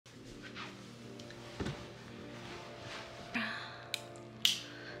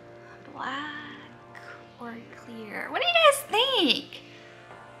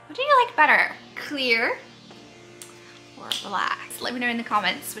better? Clear or black? Let me know in the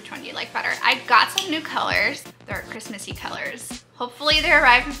comments which one you like better. I got some new colors. They're Christmassy colors. Hopefully they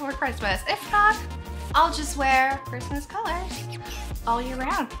arrive before Christmas. If not, I'll just wear Christmas colors all year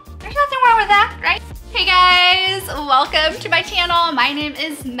round. There's nothing wrong with that, right? Hey guys, welcome to my channel. My name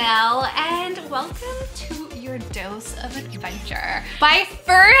is Mel and welcome to your dose of adventure. My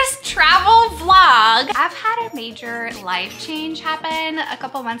first travel vlog. I've had a major life change happen a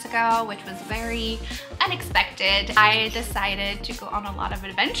couple months ago, which was very unexpected. I decided to go on a lot of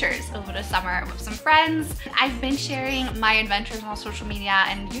adventures over the summer with some friends. I've been sharing my adventures on social media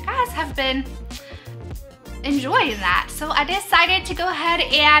and you guys have been enjoying that. So I decided to go ahead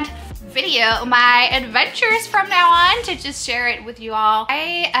and video my adventures from now on to just share it with you all.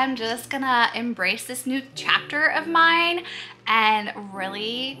 I am just gonna embrace this new chapter of mine and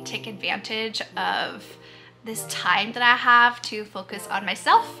really take advantage of this time that I have to focus on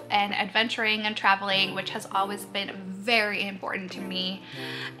myself and adventuring and traveling, which has always been very important to me.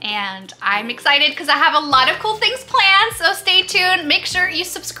 And I'm excited because I have a lot of cool things planned, so stay tuned. Make sure you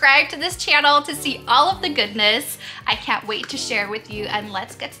subscribe to this channel to see all of the goodness. I can't wait to share with you, and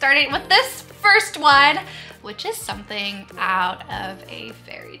let's get started with this first one, which is something out of a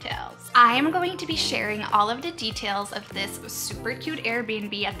fairy tale. I am going to be sharing all of the details of this super cute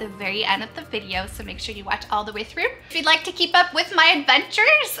Airbnb at the very end of the video, so make sure you watch all the way through. If you'd like to keep up with my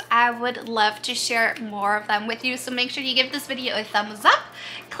adventures, I would love to share more of them with you, so make sure you give this video a thumbs up,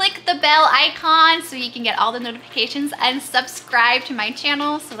 click the bell icon so you can get all the notifications, and subscribe to my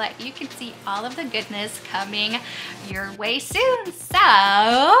channel so that you can see all of the goodness coming your way soon.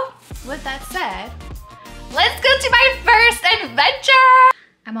 So, with that said, let's go to my first adventure!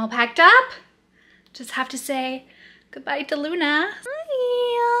 I'm all packed up. Just have to say goodbye to Luna.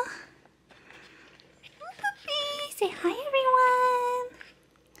 Hi! Puppy. Say hi, everyone.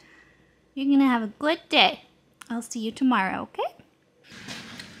 You're gonna have a good day. I'll see you tomorrow, okay?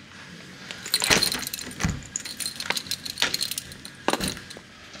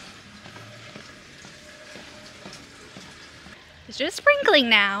 It's just sprinkling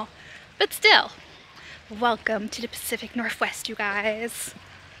now, but still. Welcome to the Pacific Northwest, you guys.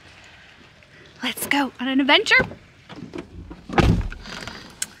 Let's go on an adventure.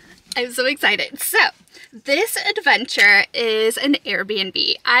 I'm so excited. So, this adventure is an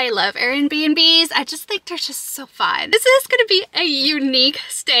Airbnb. I love Airbnbs. I just think they're just so fun. This is gonna be a unique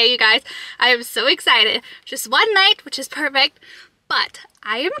stay, you guys. I am so excited. Just one night, which is perfect, but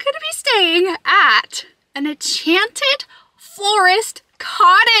I am gonna be staying at an enchanted forest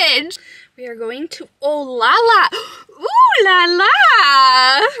cottage. We are going to Ollala. Ooh la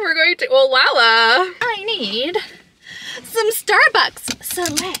la! We're going to Ollala. I need some Starbucks, so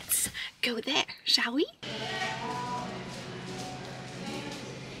let's go there, shall we?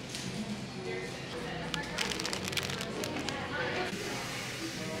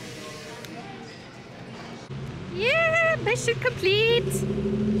 Yeah, mission complete.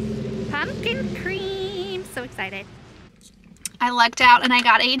 Pumpkin cream. So excited. I lucked out and I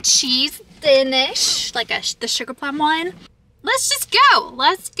got a cheese Danish, like the sugar plum one. Let's just go.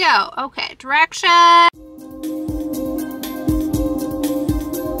 Let's go. Okay, direction.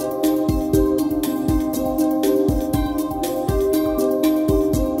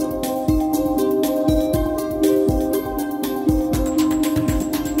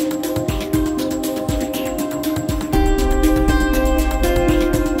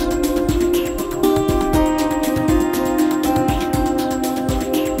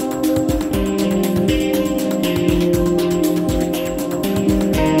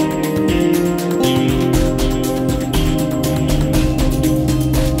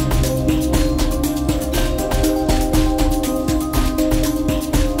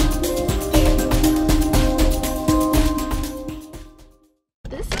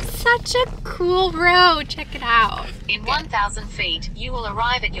 Such a cool road. Check it out. In 1,000 feet, you will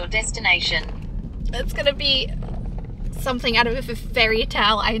arrive at your destination. It's gonna be something out of a fairy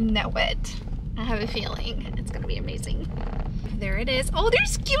tale. I know it. I have a feeling it's gonna be amazing. There it is. Oh,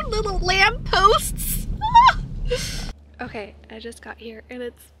 there's cute little lamp posts. Ah! Okay, I just got here and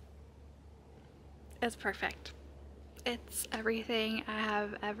it's perfect. It's everything I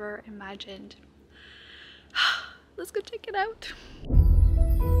have ever imagined. Let's go check it out.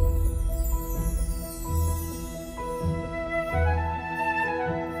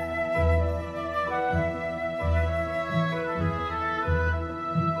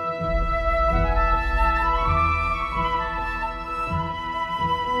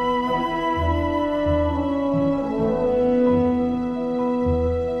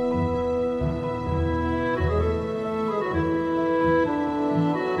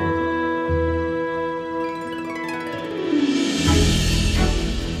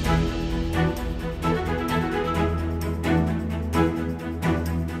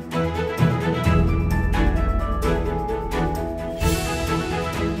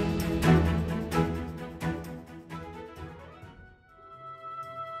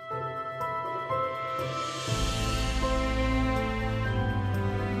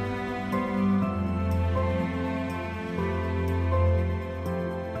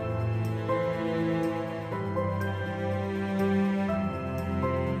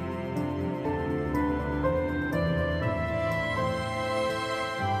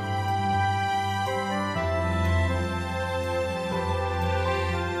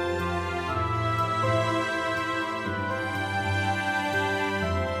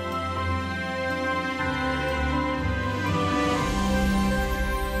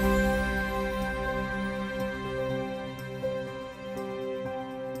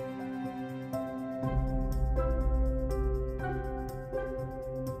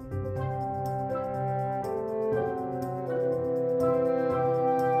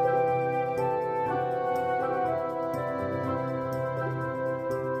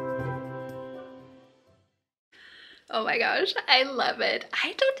 Oh my gosh, I love it.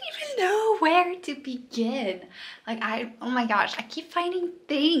 I don't even know where to begin. Like oh my gosh, I keep finding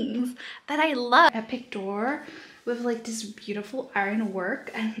things that I love. Epic door with like this beautiful iron work,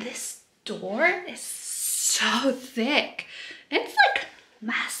 and this door is so thick. It's like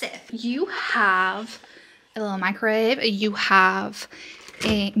massive. You have a little microwave, you have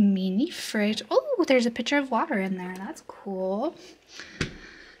a mini fridge. Oh, there's a pitcher of water in there. That's cool.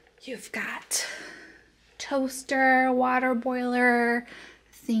 You've got toaster, water boiler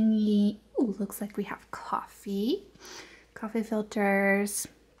thingy. Ooh, looks like we have coffee filters,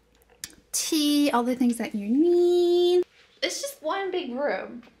 tea, all the things that you need. It's just one big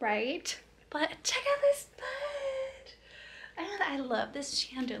room, right? But check out this bed. And I love this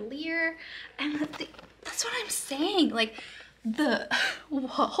chandelier. And that's what I'm saying. Like, the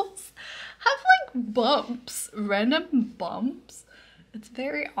walls have like bumps, random bumps. It's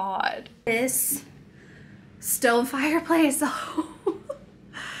very odd. This stone fireplace, oh,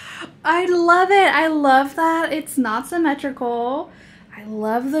 I love it. I love that it's not symmetrical. I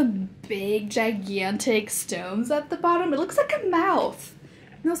love the big gigantic stones at the bottom. It looks like a mouth.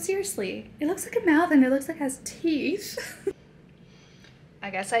 No, seriously, it looks like a mouth and it looks like it has teeth.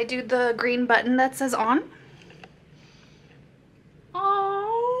 I guess I do the green button that says on.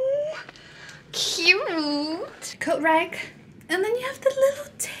 Oh, cute. Coat rack. And then you have the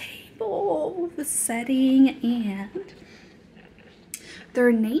little table with setting, and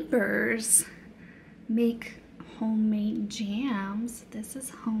their neighbors make homemade jams. This is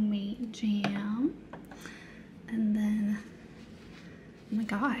homemade jam. And then, oh my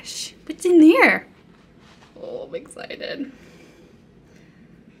gosh, what's in there? Oh, I'm excited.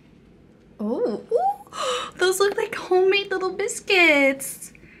 Oh, ooh, those look like homemade little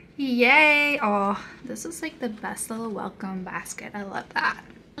biscuits. Yay. Oh, this is like the best little welcome basket. I love that.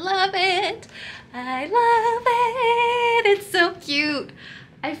 I love it. I love it. It's so cute.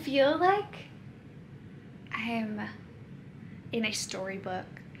 I feel like I'm in a storybook.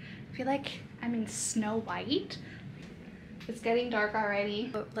 I feel like I'm in Snow White. It's getting dark already.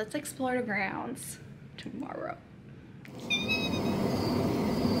 But let's explore the grounds tomorrow.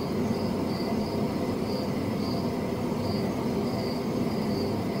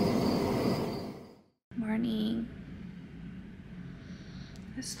 Morning.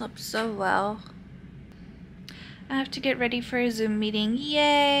 I slept so well. I have to get ready for a Zoom meeting.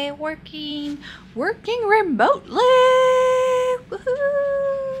 Yay, working remotely. Woohoo!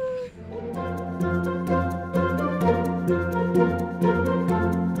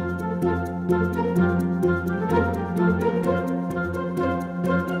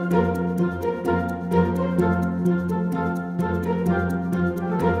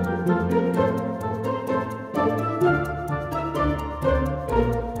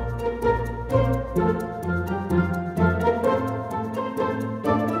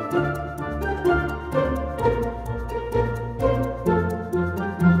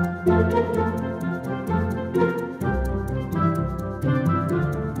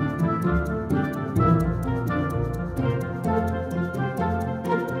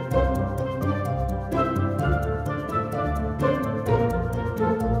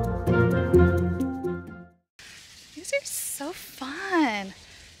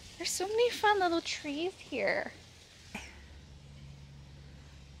 So many fun little trees here.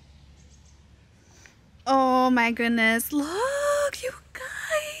 Oh my goodness, look you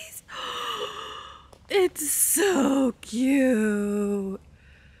guys. It's so cute.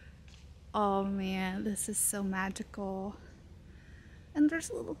 Oh man, this is so magical. And there's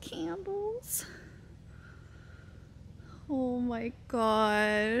little candles. Oh my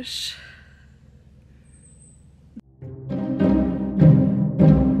gosh.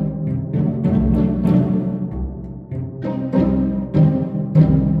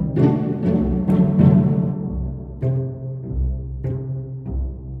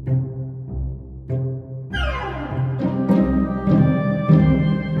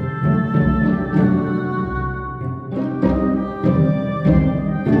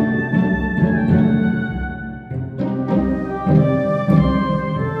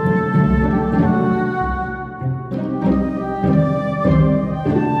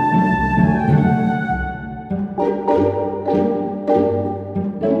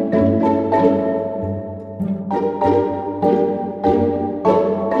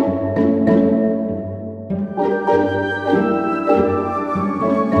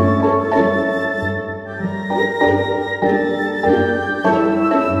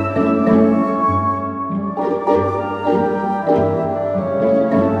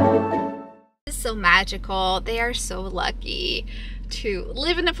 magical. They are so lucky to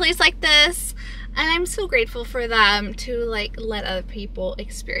live in a place like this, and I'm so grateful for them to like let other people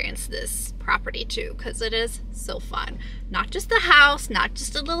experience this property too, because it is so fun. Not just the house, not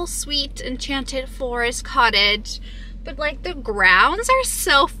just a little sweet enchanted forest cottage, but like the grounds are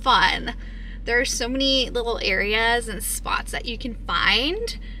so fun. There are so many little areas and spots that you can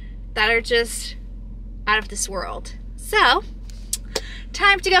find that are just out of this world. So,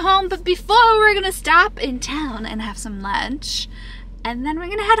 time to go home, but before we're gonna stop in town and have some lunch, and then we're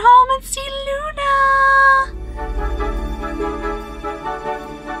gonna head home and see Luna.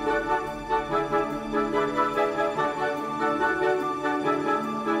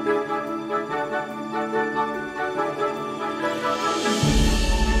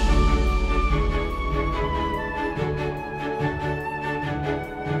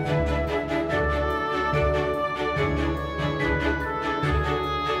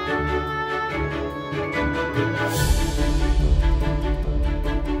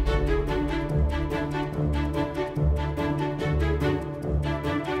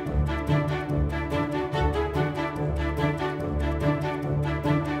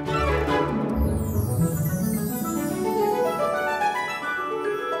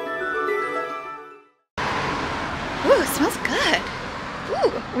 Ooh, it smells good.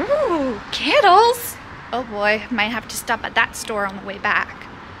 Ooh, candles. Oh boy, might have to stop at that store on the way back.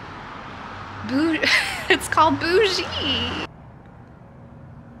 It's called Bougie.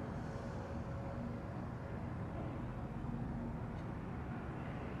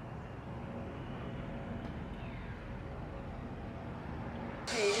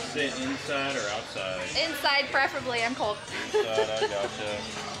 Sit inside or outside? Inside, preferably. I'm cold. Inside, I gotcha.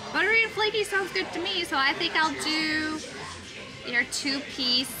 Buttery and flaky sounds good to me, so I think I'll do your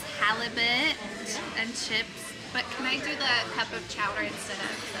 2-piece halibut and chips. But can I do the cup of chowder instead of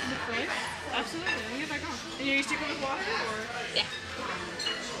the Fish? Absolutely. Let me get that going. And you stick with water or? Yeah.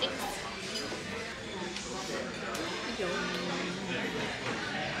 Thanks.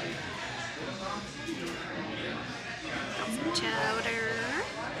 Some chowder.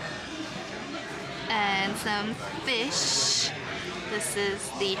 And some fish. This is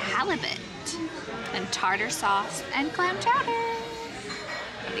the halibut and tartar sauce and clam chowder.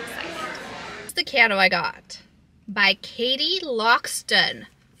 I'm excited. This is the candle I got by Katie Loxton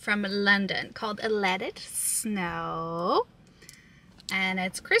from London called A Let It Snow. And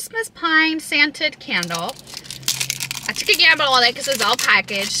it's Christmas pine scented candle. I took a gamble on it because it was all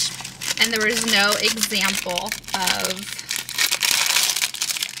packaged and there was no example of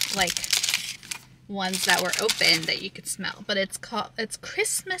like ones that were open that you could smell, but it's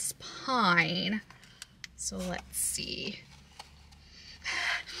Christmas pine. So let's see.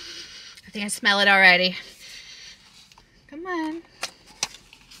 I think I smell it already. Come on.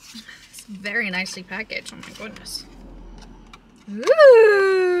 It's very nicely packaged. Oh my goodness.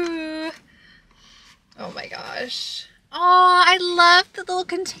 Ooh. Oh my gosh. Oh, I love the little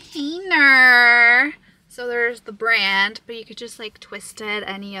container. So there's the brand, but you could just like twist it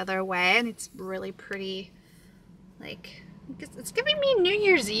any other way, and it's really pretty. Like, it's giving me New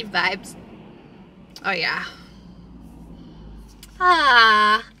Year's Eve vibes. Oh yeah.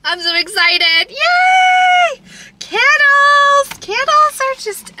 Ah, I'm so excited. Yay! Candles! Candles are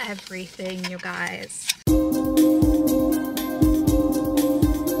just everything, you guys.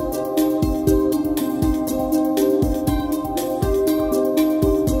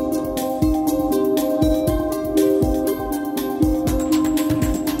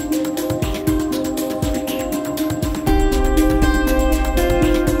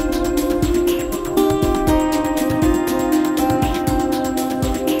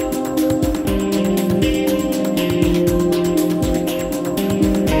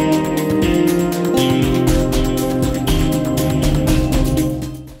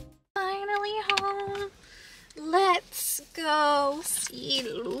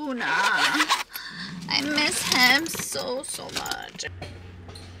 So much.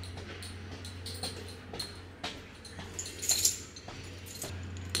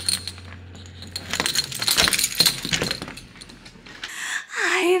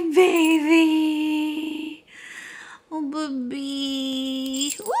 Hi, baby. Oh,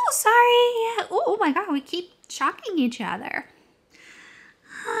 baby. Oh, sorry. Oh my God, we keep shocking each other.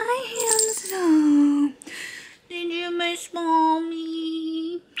 Hi, handsome. Did you miss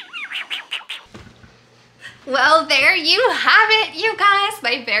mommy? Well, there you have it, you guys.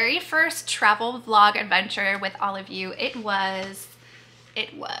 My very first travel vlog adventure with all of you. It was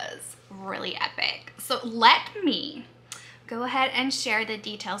really epic. So let me go ahead and share the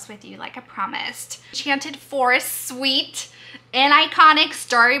details with you like I promised. Enchanted Forest Suite and iconic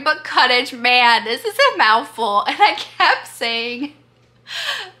storybook cottage. Man, this is a mouthful. And I kept saying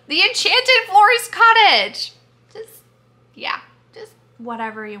the Enchanted Forest Cottage. Just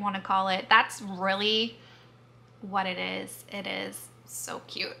whatever you want to call it. That's really what it is. It is so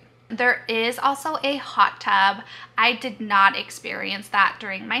cute. There is also a hot tub. I did not experience that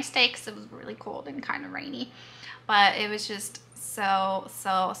during my stay because it was really cold and kind of rainy. But it was just so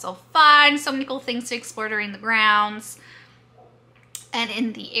fun. So many cool things to explore during the grounds and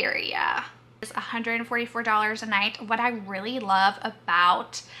in the area. It's $144 a night. What I really love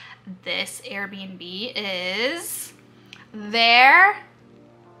about this Airbnb is there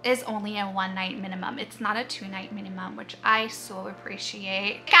is only a 1-night minimum. It's not a 2-night minimum, which I so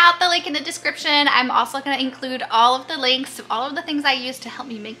appreciate. Check out the link in the description. I'm also gonna include all of the links to all of the things I used to help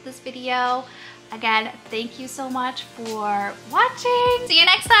me make this video. Again, thank you so much for watching. See you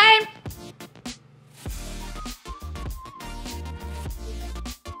next time.